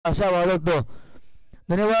आशा बाळगतो.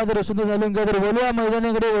 धन्यवाद रोशन झालुंकर. बोलूया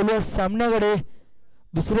मैदानाकडे, बोलूया सामन्याकडे.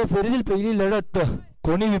 दुसऱ्या फेरीतील पहिली लढत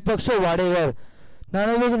कोणी विपक्ष वाडेघर.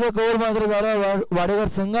 नाणेफेकीचा कौल मात्र झाला वाडेघर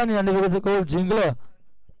संघाने नाणेफेकीचा कौल जिंकलं.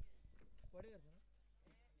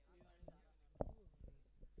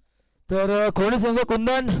 तर कोणी संघ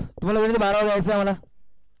कुंदन तुम्हाला विनंती 12 द्यायचं आम्हाला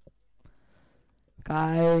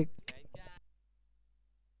काय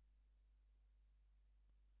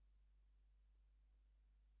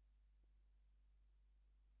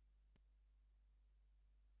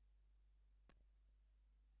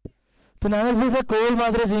तर नाणेफेकीचा कौल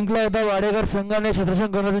मात्र जिंकला होता. वाडेघर संघाने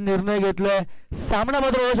क्षेत्ररक्षण करण्याचा निर्णय घेतलाय. सामना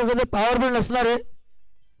मात्र होऊ शकतो पॉवर प्ले नसणार आहे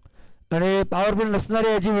आणि पॉवर प्ले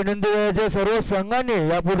नसणारे याची विनंती आहे. सर्व संघाने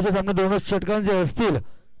या पुढचे सामने 2 षटकांचे असतील.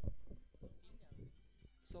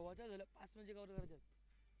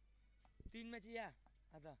 3 मॅच या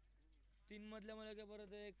आता 3 मधल्या मला काय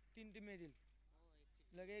परत एक 3 टीम येतील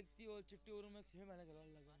लगे एक ती चिठ्ठीवरून मग सेमी फायनल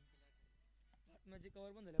खेळायला लागेल. 5 मॅच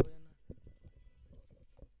कव्हर पण झाल्या पाहिजे ना.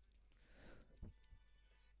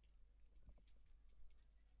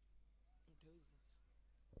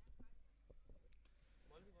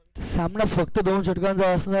 सामना फक्त 2 षटकांचा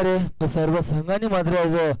असणार आहे. सर्व संघांनी मात्र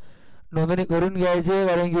याचं नोंदणी करून घ्यायची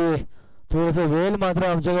कारण की थोडंसं वेळ मात्र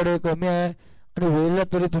आमच्याकडे कमी आहे आणि वेळेला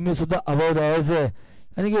तरी तुम्ही सुद्धा अभाव द्यायचं आहे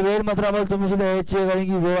कारण की वेळ मात्र आम्हाला तुम्ही सुद्धा द्यायची आहे कारण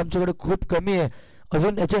की वेळ आमच्याकडे खूप कमी आहे.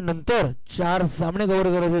 अजून याच्यानंतर 4 सामने कव्हर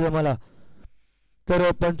करायचे आहेत आम्हाला.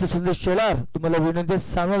 तर पंच संदेश शेलार तुम्हाला विनंती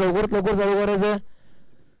सामना लवकरात लवकर चालू करायचं आहे.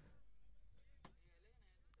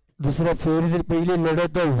 दुसऱ्या फेरीतील पहिली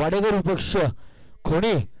लढत वाडेघर विपक्ष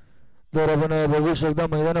खोणी. तर आपण बघू शकता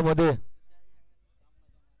मैदानामध्ये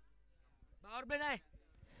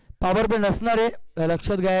पॉवर प्ले नसणार आहे.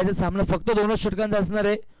 लक्षात घ्यायचं सामना फक्त 2 षटकांचा असणार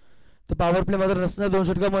आहे. तर पॉवर प्ले मात्र नसणार 2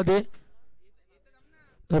 षटकांमध्ये.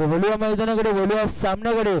 तर बोलूया मैदानाकडे, बोलूया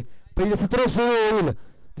सामन्याकडे. पहिले सत्र सुरू होईल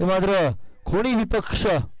ते मात्र खोणी विपक्ष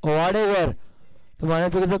वाडेघर. तर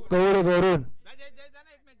मान्यतेचं कौल करून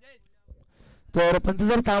तर पंच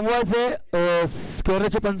जर थांबवायचे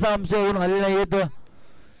स्क्वेअरचे पंच आमचे होऊन आले नाही आहेत.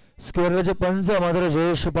 स्क्वेअरचे पंच मात्र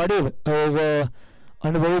जयेश पाटील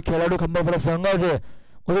अनुभवी खेळाडू खंबाळपाडा संघाचे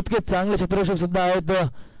व इतके चांगले क्षेत्ररक्षक सुद्धा आहेत.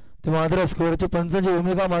 ते मात्र स्क्वेअरचे पंचांची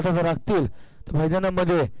भूमिका मात्र राखतील तर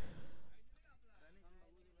मैदानामध्ये.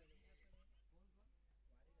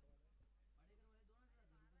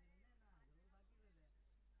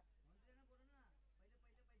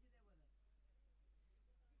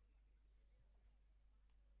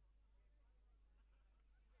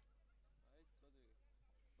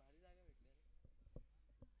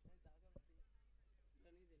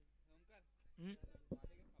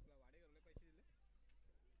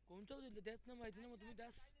 कोणच्या दिले त्याच ना माहिती ना मग तुम्ही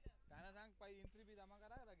त्यास त्यांना सांग पाहिजे एंट्री बी जमा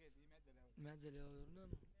करा लगेच ही मॅच झाल्यावर ना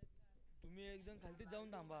तुम्ही एकदम खालतीच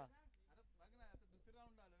जाऊन थांबा. अरे बघ ना आता दुसरा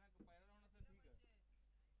राऊंड आला ना पहिला राऊंड असं ठीक आहे दिलं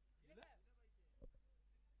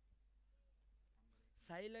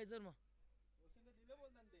साहिल आहे जर मग क्वेश्चन तर दिलं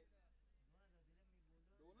बोलतात ते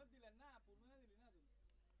 2च दिले ना पूर्ण नाही दिली ना अजून.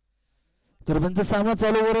 तर त्यांचा सामना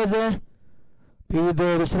चालू करायचा आहे.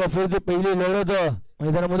 दुसऱ्या फेरीची पहिली लढत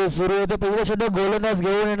मैदानामध्ये सुरू होते. पहिल्या षटक गोलंदाज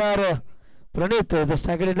घेऊन येणार प्रणित.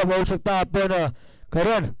 स्ट्रायकेटला पाहू शकता आपण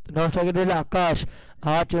करण. नॉन स्ट्रायकेटला आकाश.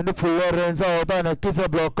 हा चेंडू फुलर यांचा होता. नक्कीच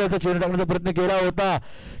ब्लॉकरचा चेंडू टाकण्याचा प्रयत्न केला होता.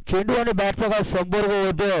 चेंडू आणि बॅटचा काय संपर्क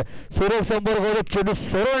होतोय, सुरेख संपर्क होतो. चेंडू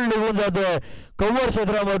सरळ निघून जातोय कव्हर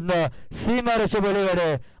क्षेत्रामधनं सीमारेषे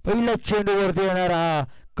पलीकडे. पहिल्या चेंडूवरती येणार हा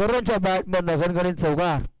करणच्या बॅटमधनं घनघणीत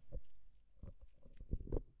चौकार.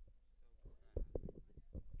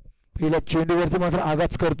 पहिल्या चेंडूवरती मात्र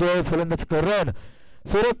आघात करतोय फलंदाज करण.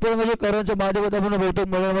 सुरेख फलंदाजी करणच्या माध्यमातून आपण बहुतेक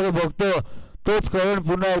मैदानामध्ये बघतो. तोच करण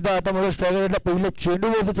पुन्हा एकदा आता मध्ये स्ट्रायकरला पहिल्या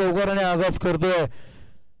चेंडूवरती चौकाराने आघात करतोय.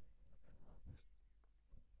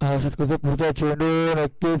 पुढचा चेंडू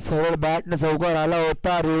नक्कीच सरळ बॅटने चौकार आला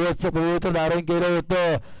होता. रिव्हर्सचं पवित्र धारण केलं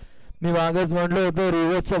होतं. मी मागेच म्हटलं होतं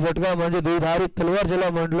रिव्हर्सचा फटका म्हणजे दुधारी तलवार ज्याला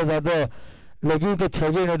म्हटलं जातं. लगेच तो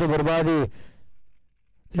छगे नाही तो बर्बादी.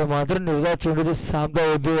 ते मात्र निर्धार चेंडूची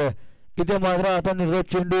सामना होते. इथे मात्र आता निर्धार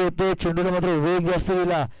चेंडू होतो. चेंडूला मात्र वेग जास्त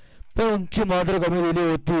दिला पण उंची मात्र कमी दिली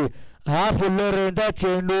होती. हा फुल्लर रेंटा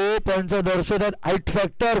चेंडू पंच दर्शवतात हाईट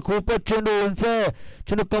फॅक्टर. खूपच चेंडू उंच आहे.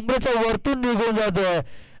 चेंडू कमरेच्या वरतून निघून जातोय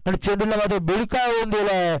आणि चेंडूला मात्र बिडका होऊन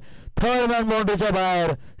दिलाय. थर्ड मॅन बाउंड्रीच्या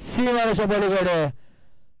बाहेर सीमारेषा पलीकडे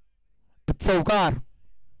चौकार.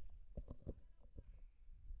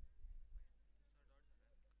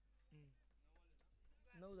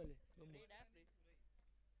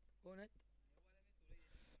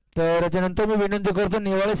 तर त्याच्यानंतर मी विनंती करतो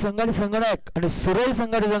नेवाळे संघाचे संगणक आणि सुरई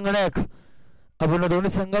संघाचे संगणक आपण दोन्ही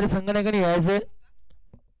संघाचे संगणकाने यायचे.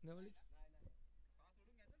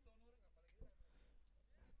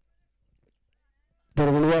 तर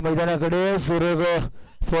गुलवा मैदानाकडे सूरज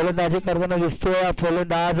फलंदाजी करताना दिसतोय.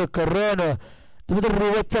 फलंदाज करण तुम्ही तर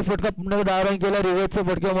रिवर्सचा फटका पुन्हा धारण केला. रिवर्सच्या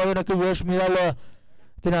फटक्यामध्ये नक्की यश मिळालं.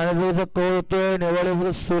 ते नाणेफेकीचा कौल होतोय.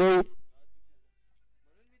 नेवाळे सुरू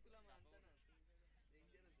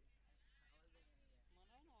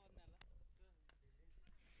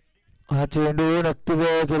हा चेंडू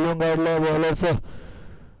नक्कीच खेळून काढला बॉलर्स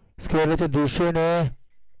स्क्वेअरच्या दिशेने.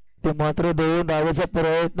 ते मात्र 2 धावेचा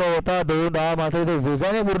प्रयत्न होता. 2 धावा मात्र ते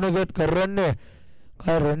वेगाने पूर्ण घेत कर्रणने.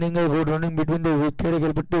 काय रनिंग आहे. Good running between the wicket.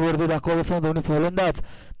 खेळपट्टीवरती दाखवत दोन्ही फलंदाज.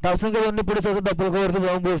 धावसंख्या दोन्ही पुढे सतत अपलकावरती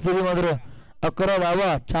जाऊन पोहोचलेली मात्र 11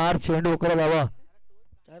 धावा. 4 चेंडू 11 धावा.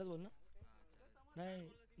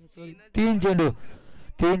 3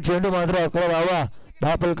 चेंडू मात्र 11 धावा.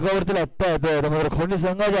 10 फलकावरती लागतात. मात्र खोनी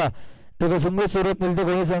संघाच्या एक सुंदर सुरुवात मिळते.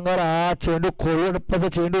 खोनी संघाला हा चेंडू खोलवर टप्प्याचा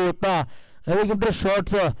चेंडू होता. हेलिकॉप्टर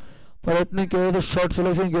शॉटचा प्रयत्न केला. शॉट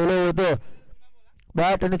सिलेक्शन केलं होतं.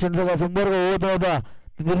 बॅट आणि चेंडूचा संपर्क होत नव्हता.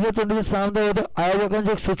 निर्णय चेंडूचे सामना होतं.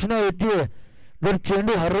 आयोजकांची एक सूचना होतीये जर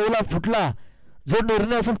चेंडू हरवला फुटला जो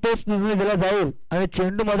निर्णय असेल तोच निर्णय दिला जाईल आणि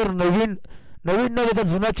चेंडू मात्र नवीन न देता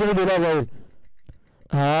जुना चेंडू दिला जाईल.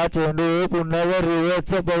 हा चेंडू पुन्हा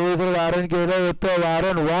रिव्हर्सचं पवित्र धारण केलं होतं.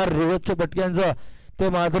 वारंवार रिव्हर्सच्या पटक्यांचं ते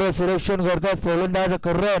मात्र सुरक्षण करतात फलंदाज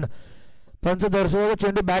करण. पंचदर्शक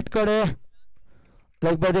चेंडू बॅटकडे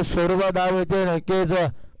लगभग स्वरूपात धाव येते. नक्कीच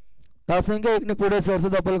धावसंख्या 1 ने पुढे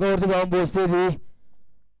सरसद अपलकावरती जाऊन पोहोचते.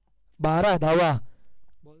 12 धावा.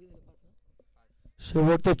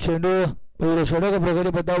 शेवटचा चेंडू पहिले षटक प्रकारे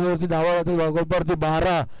पथावरती धावा जाते. धावपट्टीवरती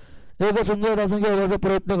 12. एक सुंदर धावसंख्या होण्याचा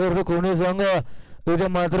प्रयत्न करतो खोनी संघ. तिथे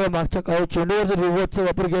मात्र मागच्या काही चेंडूवरती रिव्हर्सचा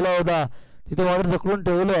वापर केला होता. तिथे मात्र जखडून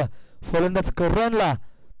ठेवलं फलंदाज करणला.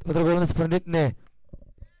 मात्र फलंदाज पंडितने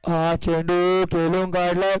हा चेंडू खेळून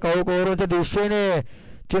काढलाय. काऊ कौरवच्या दिशेने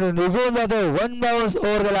चेंडू निघून जातोय. 1 बाउन्स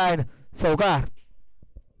ओव्हर द लाईन. चौकार.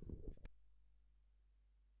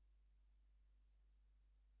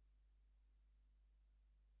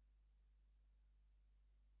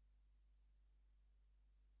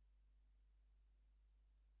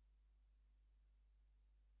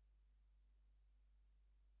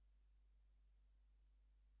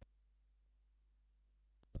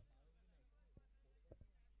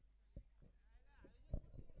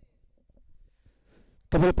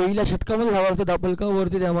 तर पहिल्या षटकामध्ये धावा लागतात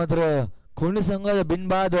दापलकावरती. त्या मात्र खोनी संघाचा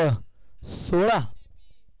बिनबाद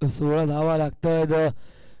 16 धावा लागतात.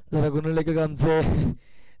 जरा गुणलेखक आमचे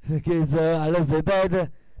नक्कीच आळस देत आहेत.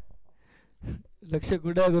 लक्ष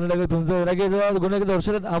कुठे गुणलेखक तुमचं नक्कीच गुणलेखक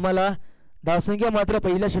दर्शवतात आम्हाला. धावसंख्या मात्र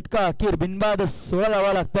पहिल्या षटका अखेर बिनबाद 16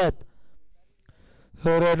 धावा लागतात.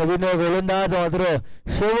 तर नवीन गोलंदाज मात्र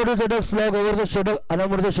शेवटचं षटक स्लॅग ओव्हरचं षटक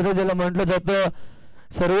अनामूर्त षटक ज्याला म्हटलं जातं.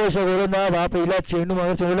 सर्वेश गोलंदाज हा पहिला चेंडू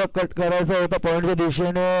मात्र चेंडूला कट करायचा होता पॉईंटच्या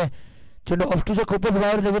दिशेने. चेंडू ऑफस्टूच्या खूपच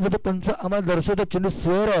बाहेर निघून जातो. पंच आम्हाला दर्शवतो चेंडू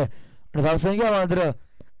स्वेअर आहे आणि धावसंख्या मात्र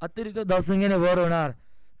अतिरिक्त धावसंख्येने वर होणार.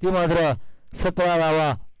 ती मात्र 17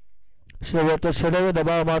 धावा. शेवटचा षटक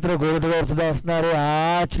दबाव मात्र गोलंदाजावर सुद्धा असणार आहे.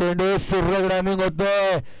 हा चेंडू सूर्यग्रामीण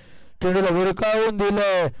होतोय. चेंडूला हुरकावून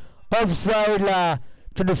दिलंय ऑफ साईडला.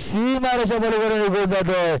 चेंडू सीमा रेषा पलीकडे निघून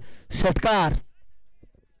जातोय. षटकार.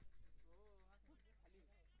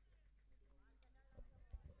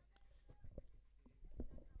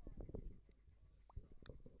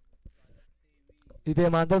 इथे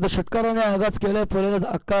मात्र षटकाराने आघात केलाय फलंदाज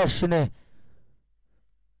आकाशने.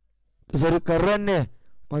 सॉरी करणने.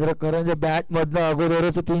 मात्र करणच्या बॅट मधनं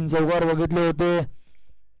अगोदरच 3 चौकार बघितले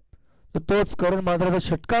होते. तोच करण मात्र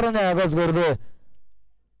षटकाराने आघात करतोय.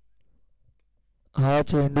 हा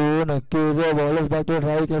चेंडू नक्कीच बॉलर्स बॅटवर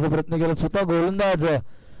ट्राय करायचा प्रयत्न केला. स्वतः गोलंदाज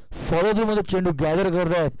फॉलो मध्ये चेंडू गॅदर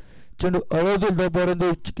करतायत. चेंडू अडवतील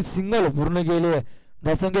तोपर्यंत सिंगल पूर्ण केली.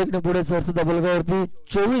 धावसंख्या 1 ने पुढे सरसद अपलकावरती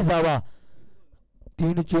 24 धावा.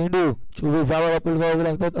 3 चेंडू 24 धावा अपलकावरती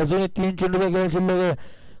लागतात. अजूनही 3 चेंडूचा खेळ शिल्लक आहे.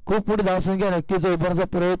 खूप पुढे धावसंख्या नक्कीच उभारण्याचा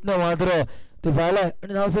प्रयत्न मात्र ते झालाय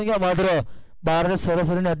आणि धावसंख्या मात्र 12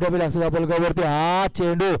 सरासरीने अद्याप लागतात अपलकावरती. हा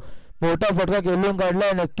चेंडू मोठा फटका खेळून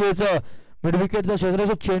काढलाय. नक्कीच मिड विकेटच्या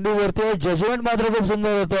क्षेत्राच्या चेंडूवरती जजमेंट मात्र खूप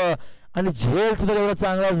सुंदर होतं आणि झेल सुद्धा एवढा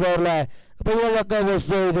चांगलाच धरलाय. पहिला काय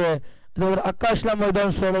बसतोय इथे आकाशला मैदान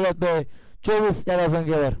सोडलं जातोय 24 या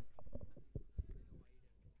धावसंख्येवर.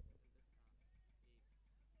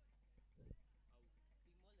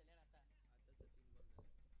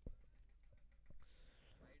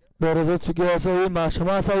 बरोबर चुकी असावी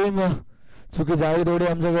क्षमा असावी. चुकी झाली थोडी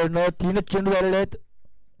आमच्याकडनं. 3च चेंडू झालेले आहेत.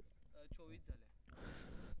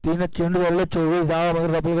 3च चेंडू झालेले 24 धावा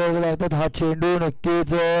मात्र अपलकावरती लागतात. हा चेंडू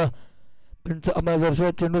नक्कीच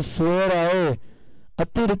दर्शक चेंडू स्वेअर आहे.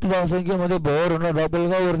 अतिरिक्त धावसंख्येमध्ये भर होणार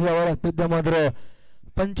अपलकावरती जावं लागतं. त्या मात्र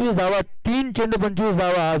 25 धावा, 3 चेंडू 25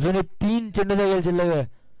 धावा, अजूनही 3 चेंडू लागेल शिल्लक आहे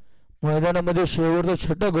मैदानामध्ये. शेवटचं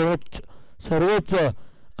षटक सर्वोच्च.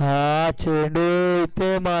 हा चेंडू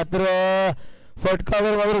इथे मात्र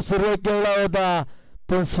फटकावर मात्र सुरू केला होता,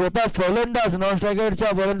 पण स्वतः फलंदाज नॉन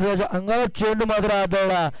स्ट्रायकरच्या फलंदाजाच्या अंगावर चेंडू मात्र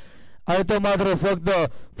आदळला आणि तो मात्र फक्त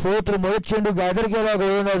फोर्थ मध्ये चेंडू गॅदर केला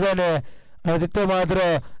गोलंदाजाने आणि तिथे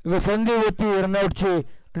मात्र संधी होती रनआउटची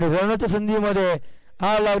आणि रनआउटच्या संधीमध्ये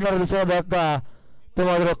हा लागणार दुसरा धक्का. तो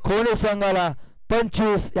मात्र खोनी संघाला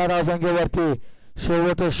 25 या धावसंख्येवरती.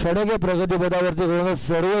 शेवट षटके प्रगतीपथावरती गोलंदाज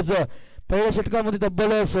सर्वच पहिल्या षटकामध्ये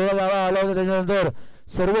तब्बल 16 धावा आला होता. त्याच्यानंतर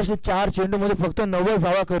सर्वच 4 चेंडूमध्ये फक्त 90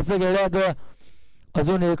 धावा खर्च केल्या.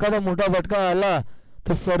 अजून एखादा मोठा फटका आला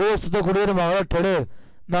तर सर्व सुद्धा कुठेतरी मागला ठरेल.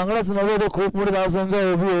 मागलाच नव्हे तर खूप मोठी धावसंख्या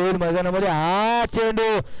उभी होईल मैदानामध्ये. हा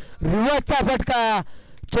चेंडू रिवर्सचा फटका,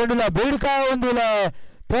 चेंडूला भिडका होऊन दिलाय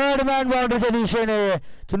थर्ड मॅन बाउंड्रीच्या दिशेने.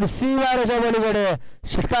 चेंडू सीमारेषा पलीकडे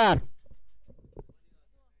षटकार.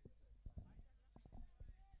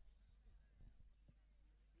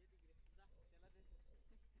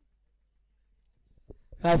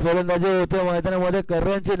 काय फलंदाजी होते मैदानामध्ये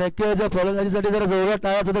कर्णची. नक्कीच फलंदाजीसाठी जर जोरात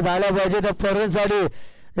टाळा सुद्धा झाला पाहिजे त्या कर्णसाठी.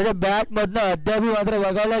 त्याच्या बॅट मधनं अद्याप मात्र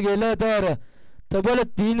बघायला गेलं तर तब्बल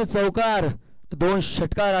 3 चौकार 2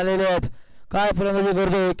 षटकार आलेले आहेत. काय फलंदाजी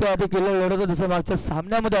करतो, एका हाती किल्ला लढवतो. जसं मागच्या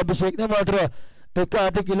सामन्यामध्ये अभिषेकने मात्र एका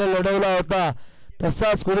हाती किल्ला लढवला होता,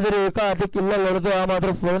 तसाच कुठेतरी एका हाती किल्ला लढतो हा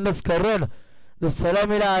मात्र फलंदाज करण जो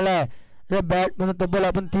सलामीला आलाय. बॅट मधून तब्बल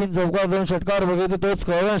आपण 3 चौकार 2 षटकार बघितले. तोच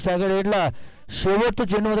करण स्ट्रायकर एंडला शेवटचा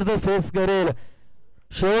चेंडू मात्र तो फेस करेल.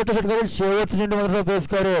 शेवटच्या षटकातील शेवटचा चेंडू मात्र फेस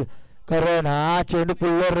करेल कारण हा चेंडू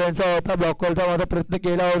पुल्लर रेंजचा होता. ब्लॉकरचा मात्र प्रयत्न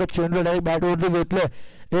केला होता, चेंडू डायरेक्ट बॅटवरती घेतले,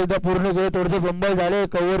 एकदा पूर्ण केले, थोडेसे फंबल झाले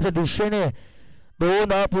कव्हरच्या दिशेने. 2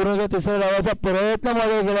 धावा पूर्ण केले, तिसऱ्या धावाचा प्रयत्न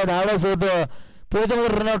मागे केला, धाडस होतं पुढे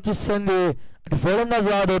मात्र रनआउटची संधी आणि फलंदाज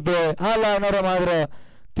बाद होतोय. हा लागणारा मात्र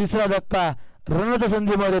तिसरा धक्का रनआउटच्या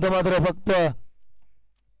संधीमध्ये तो मात्र फक्त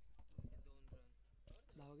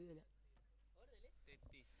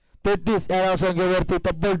 33 या धावसंख्येवरती.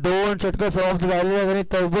 तब्बल 2 षटक समाप्त झालेले आहेत आणि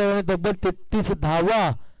तब्बल 33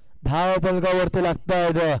 धावा फलकावरती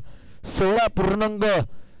लागतायत.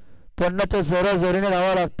 16.50च्या सरासरीने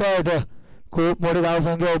धावा लागतायत. खूप मोठी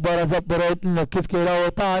धावसंख्या उभारण्याचा प्रयत्न नक्कीच केला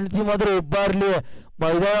होता आणि ती मात्र उभारली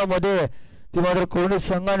मैदानामध्ये. ती मात्र कोणी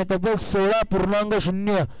संघाने तब्बल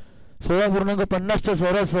 16.50च्या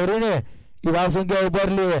सरासरीने ही धावसंख्या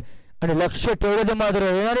उभारली आणि लक्ष ठेवले मात्र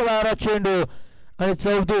येणारे 12 चेंडू आणि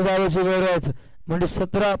 34 धावाची गरज म्हणजे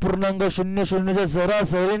 17.00च्या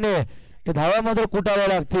सरासरीने हे धावा मात्र कुटाव्या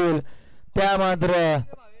लागतील. त्या मात्र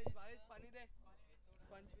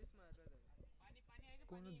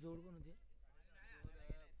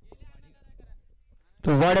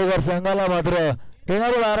वाडेघर संघाला मात्र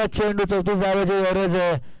येणारे 12 चेंडू 34 धावाची गरज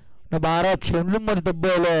आहे. 12 चेंडूंमध्ये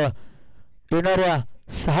तब्बल येणाऱ्या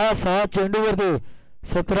 6 चेंडूवरती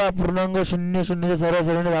 17.00च्या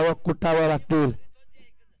सरासरीने धावा कुटाव्या लागतील.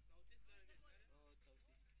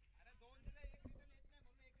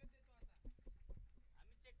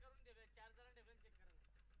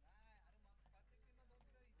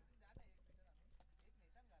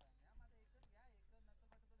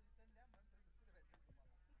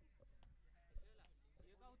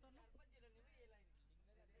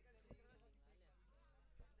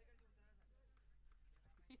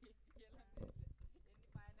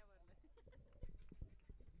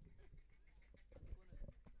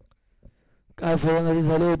 काय फलंदाजी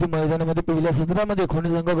झाली होती मैदानामध्ये पहिल्या सत्रामध्ये खोनी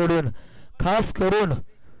संघाकडून, खास करून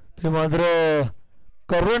ते मात्र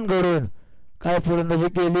करणकडून काय फलंदाजी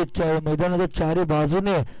केली. मैदानाच्या चारी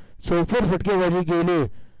बाजूने चौफेर फटकेबाजी केली.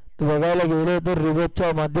 तर बघायला गेले तर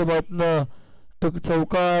रिवर्सच्या माध्यमातून 1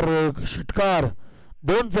 चौकार 1 षटकार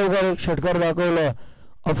 2 चौकार 1 षटकार दाखवलं.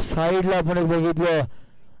 ऑफ साईडला आपण एक बघितलं,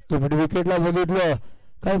 विकेटला बघितलं.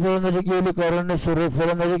 काय फलंदाजी केली करणने, सुरेख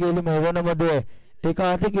फलंदाजी केली मैदानामध्ये. एका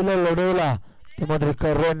हाती किल्ला लढवला ते मात्र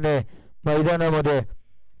करणने मैदानामध्ये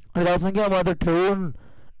आणि धावसंख्या मात्र ठेवून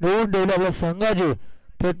ठेवली आपल्या संघाची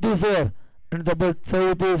 33 आणि तब्बल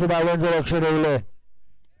 34 धावांचं लक्ष ठेवलंय.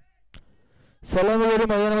 सलामीवाली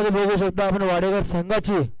मैदानामध्ये बघू शकता आपण वाडेघर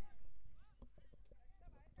संघाची.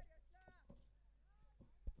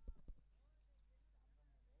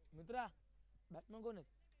 मित्रा बॅट्समन कोण आहेत?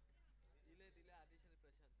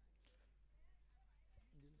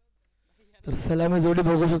 तर सलामी जोडी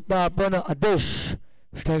बघू शकता आपण आदेश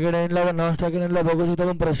स्ट्रायकर एंडला व नॉन स्ट्रायकर एंडला बघू शकता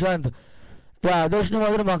आपण प्रशांत. या आदेशने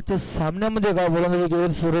मात्र मागच्या सामन्यामध्ये काय फलंदाजी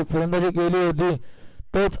केली, सुरेख फलंदाजी केली होती.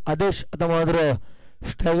 तोच आदेश आता मात्र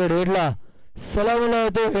स्ट्रायकर एंडला सलामीला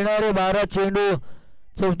होतो. येणारे 12 चेंडू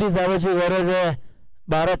 34 धावाची गरज आहे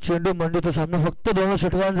 12 चेंडू म्हणजे तो सामना फक्त 2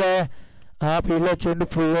 षटकांचा आहे. हा पहिला चेंडू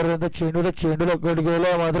फुलवर चेंडूला कट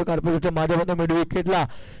गेला मात्र कार्पेटच्या माध्यमातून मिड विकेटला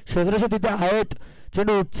क्षेत्ररक्षक तिथे आहेत.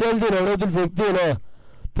 चेंडू उचलतील रडवतील फेकतील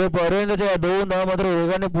तोपर्यंतच्या 2 धावा मात्र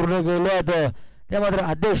वेगाने पूर्ण केल्यात. त्या मात्र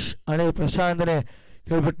आदेश आणि प्रशांतने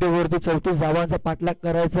खेळपट्टीवरती 34 धावांचा पाठलाग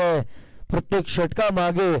करायचा आहे. प्रत्येक षटका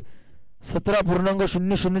मागे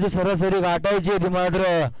 17.00 ची सरासरी गाठायची ती मात्र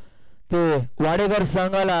ते वाडेघर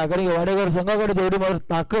संघाला, कारण की वाडेघर संघाकडे तेवढी मात्र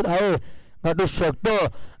ताकद आहे, गाठू शकतो.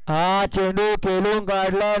 हा चेंडू खेळून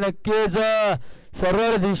काढला नक्कीच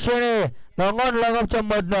सरळ दिशेने लॉंग लगअपच्या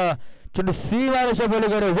मधनं चेंडू सी मारेच्या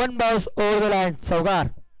पलीकडे 1 बाउन्स ओव्हर द लाईन चौकार.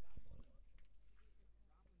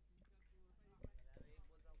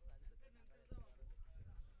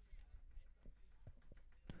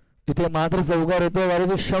 इथे मात्र चौकार येतो. कारण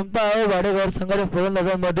की क्षमता आहे वाडेघर संघाच्या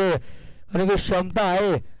फलंदाजांमध्ये, कारण की क्षमता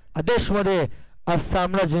आहे आदेशमध्ये आज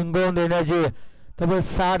सामना जिंकवून देण्याची. तब्बल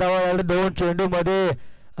 6 धावा लागले 2 चेंडू मध्ये.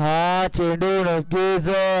 हा चेंडू नक्कीच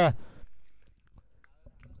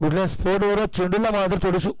कुठल्या स्पोर्टवर चेंडूला मात्र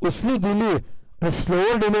थोडीशी उसली दिली आणि स्लो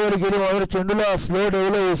डिलिव्हरी केली. मात्र चेंडूला स्लो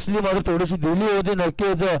डिलिव्हरी उसली मात्र थोडीशी दिली होती.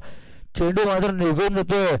 नक्कीच चेंडू मात्र निघून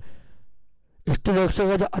जातोय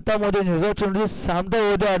यष्टीरक्षकाच्या हातामध्ये. निर्धाव चेंडू सामता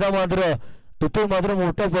होते आता मात्र इथून मात्र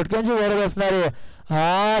मोठ्या फटक्यांची गरज असणार आहे.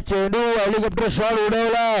 हा चेंडू हेलिकॉप्टर शॉट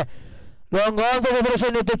उडवलाय लॉंगॉनचं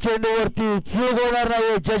प्रदर्शन येते चेंडूवरती, चूक होणार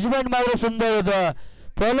नाही. जजमेंट मात्र सुंदर होतं.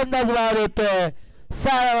 फलंदाज बाद होतोय.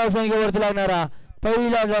 6 धावा संख्येवरती लागणारा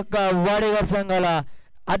पहिला धक्का वाडेघर संघाला.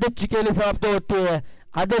 आदेशची केली समाप्त होते.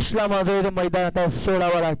 आदेशला मात्र मैदान आता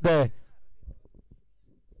सोडावं लागतंय.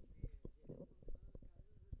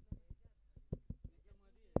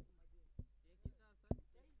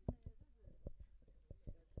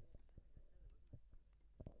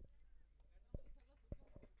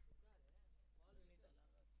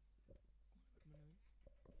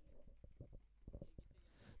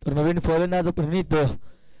 तर नवीन फलंदाज प्रणित,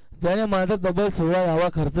 ज्याने मात्र तब्बल 16 धावा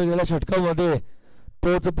खर्च केला षटकामध्ये,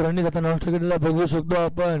 तोच प्रणित आता नॉनस्टॉकेटला बघू शकतो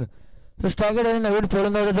आपण. स्टॉकेट आणि नवीन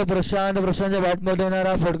फलंदाजाचा प्रशांतच्या बॅटमध्ये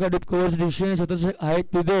येणारा फटका डिप कव्हरच्या दिशेने क्षेत्ररक्षक आहेत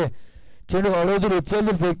तिथे. चेंडू अडवतील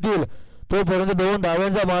उचलतील फेकतील तोपर्यंत 2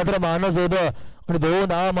 धाव्यांचा मात्र मानस होतं आणि 2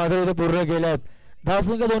 धावा मात्र इथे पूर्ण केल्यात.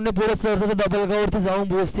 धावसंख्या 2 ने पुढे सरसर डबलकावरती जाऊन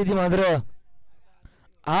पोहोचते ती मात्र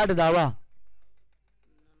 8 धावा.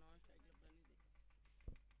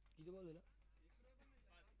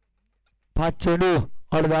 5 चेंडू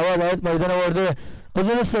 8 धावा आहेत मैदानावरती.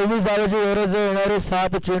 अजून 26 धावाची गरज आहे. येणारे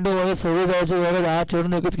 7 चेंडू मध्ये 26 धावाची गरज. हा चेंडू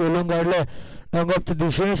नक्कीच खेळून काढलाय लॉंगऑफच्या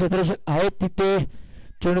दिशेने क्षेत्ररक्षक आहेत तिथे.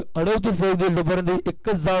 चेंडू अडवतील फेकतील तोपर्यंत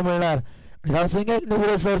एकच धाव मिळणार. धावसंख्या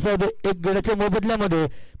पुढे सरसावते 1 गड्याच्या मोबदल्यामध्ये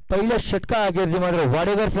पहिल्या षटका अखेरची मात्र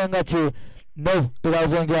वाडेघर संघाची 9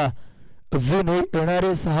 धावसंख्या. अजून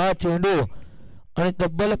येणारे 6 चेंडू आणि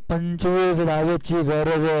तब्बल 25 धावेची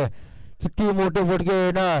गरज आहे. किती मोठे फटके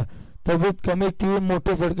येणार, तब्बीत कमी 3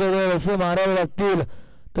 मोठे फटके असे मारावे लागतील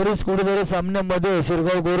तरीच कुठेतरी सामन्यामध्ये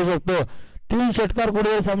शिरकाव करू शकतो. 3 षटकार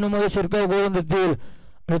कुठेतरी सामन्यामध्ये शिरकाव करून देतील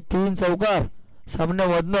आणि 3 चौकार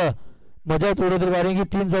सामन्यामधनं मजाच उडवतील. कारण की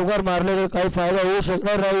 3 चौकार मारले तर काही फायदा होऊ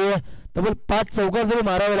शकणार नाहीये. तब्बल 5 चौकार तरी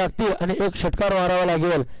मारावे लागतील आणि 1 षटकार मारावा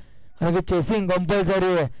लागेल, कारण की चेसिंग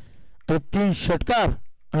कंपल्सरी आहे. 3 षटकार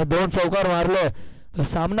आणि 2 चौकार मारले तर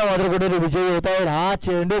सामना मात्र कुठेतरी विजयी होता येईल. हा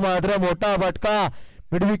चेंडू मात्र मोठा फटका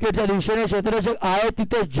मिड विकेटच्या दिशेने क्षेत्ररक्षक आहे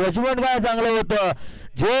तिथे. जजमेंट काय चांगलं होतं,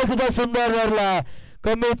 झेल सुद्धा सुंदर धरला.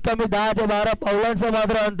 कमीत कमी 10 ते 12 पावलांचं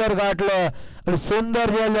मात्र अंतर गाठलं आणि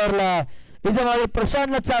सुंदर झेल धरला. इथे माझे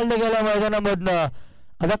प्रशांतला चालले गेल्या मैदानामधनं.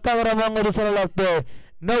 धक्का क्रमांक दुसरा लागतोय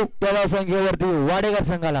 9 या संख्येवरती वाडेघर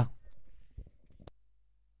संघाला.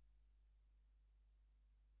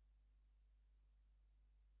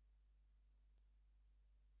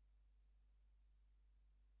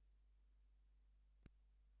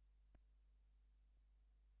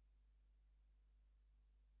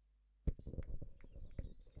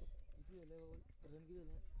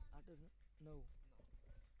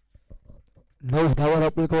 नऊ धावा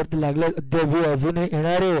आपल्यावरती लागल्या अद्याप. अजूनही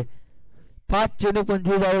येणारे 5 चेंडू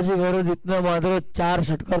 25 धावाची गरज. इथनं मात्र 4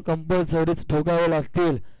 षटकार कंपल्सरीच ठोकावे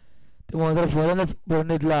लागतील. ते मात्र फलंदाज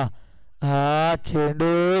प्रणितला. हा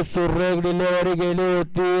चेंडू सुरेख डिलिव्हरी गेली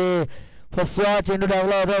होती. फसवा चेंडू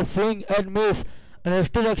टाकला होता, स्विंग अँड मिस आणि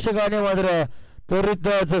यष्टीरक्षकाने मात्र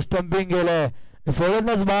त्वरित स्टंपिंग केलंय.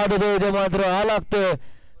 फलंदाज बाद होतो इथे मात्र. हा लागतोय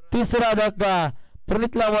 3रा धक्का.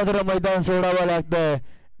 प्रणितला मात्र मैदान सोडावं लागतंय.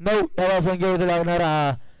 9 या संख्येमध्ये लागणारा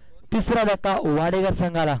हा 3रा धक्का वाडेघर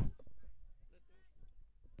संघाला.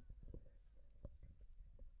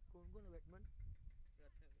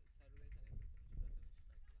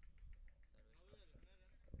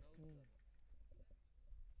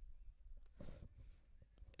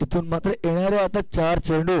 इथून मात्र येणारे आता 4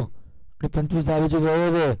 चेंडू आणि 25 धावेची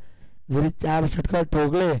गरज आहे. जरी 4 षटकार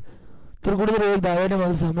ठोकले तर कुठेतरी एक धाव्याने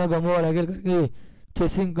मात्र सामना गमवावा लागेल, कारण की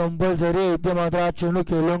चेसिंग कंपल्सरी. इथे मात्र हा चेंडू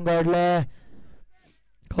खेळून काढलाय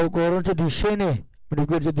कोरोनाच्या दिशेने,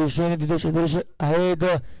 विकेटच्या दिशेने. तिथे क्षेत्ररक्षक आहेत,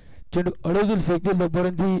 चेंडू अडवतील फेकतील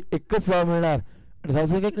तोपर्यंत एकच धाव मिळणार आणि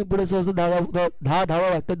धावसंख्या पुढे सहसा 10 धावा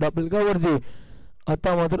लागतात धापलकावरती.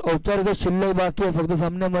 आता मात्र औपचारिक शिल्लक बाकी आहे फक्त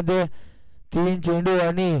सामन्यामध्ये. 3 चेंडू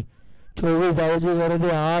आणि 24 धावाची गरज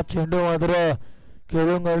आहे. हा चेंडू मात्र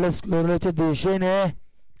खेळून काढला स्कोरच्या दिशेने.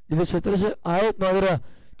 तिथे क्षेत्ररक्षक आहेत मात्र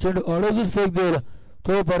चेंडू अडवतील फेकतील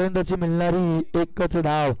तोपर्यंतची मिळणारी एकच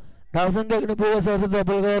धाव. धावसंख्या पुढे सहसा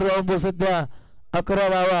धापलकावर राहून पोहोचत्या 11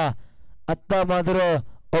 धावा. आत्ता मात्र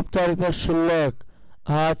औपचारिकता शिल्लक.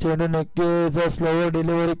 हा चेंडू नक्कीच स्लोवर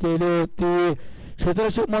डिलिव्हरी केली होती.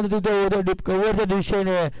 क्षेत्ररक्षक मात्र तिथे होते डीप कव्हरच्या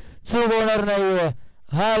दिशेने. चूक होणार नाहीये,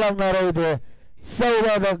 हा लागणार आहे इथे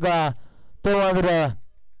 14 धक्का तो मात्र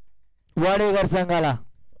वाडेघर संघाला.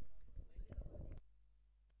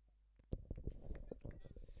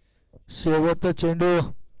 शेवटचा चेंडू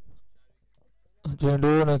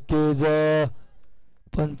नक्कीच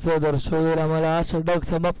पंच दर्शवेल आम्हाला. हा षटक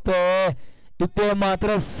समाप्त आहे. इथे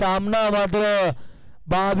मात्र सामना मात्र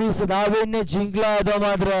 22 धावेने जिंकला तो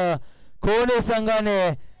मात्र कोणी संघाने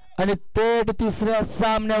आणि थेट तिसऱ्या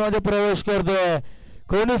सामन्यामध्ये प्रवेश करतोय.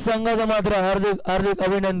 कोणी संघाचं मात्र हार्दिक हार्दिक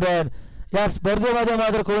अभिनंदन. या स्पर्धेमध्ये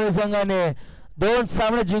मात्र कोणी संघाने 2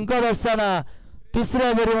 सामने जिंकत असताना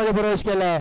तिसऱ्या फेरीमध्ये प्रवेश केलाय.